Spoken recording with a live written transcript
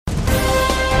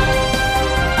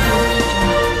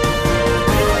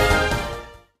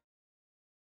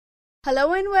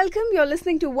Hello and welcome. You're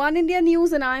listening to One India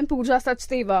News and I'm Pooja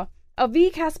Sachdeva. A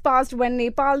week has passed when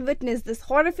Nepal witnessed this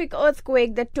horrific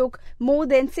earthquake that took more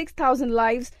than 6,000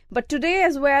 lives. But today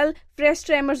as well, fresh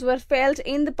tremors were felt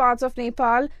in the parts of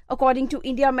Nepal. According to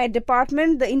India Met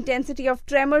Department, the intensity of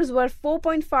tremors were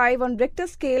 4.5 on Richter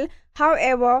scale.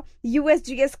 However,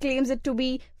 USGS claims it to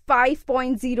be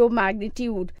 5.0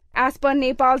 magnitude. As per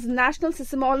Nepal's National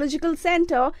Seismological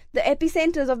Center, the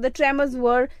epicenters of the tremors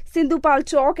were Sindhupal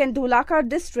Chowk and Dholakar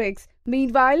districts.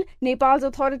 Meanwhile, Nepal's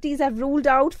authorities have ruled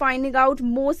out finding out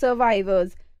more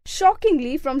survivors.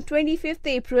 Shockingly, from 25th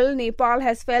April, Nepal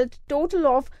has felt total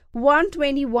of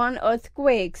 121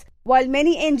 earthquakes. While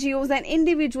many NGOs and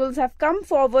individuals have come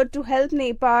forward to help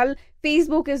Nepal,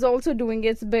 Facebook is also doing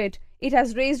its bit. It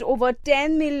has raised over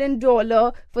 $10 million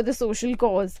for the social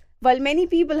cause. While many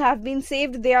people have been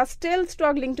saved, they are still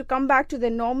struggling to come back to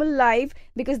their normal life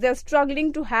because they are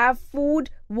struggling to have food,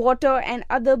 water and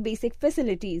other basic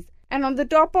facilities. And on the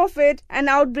top of it, an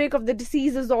outbreak of the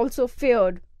disease is also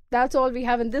feared. That's all we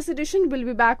have in this edition. We'll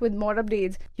be back with more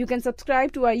updates. You can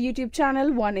subscribe to our YouTube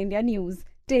channel, One India News.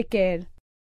 Take care.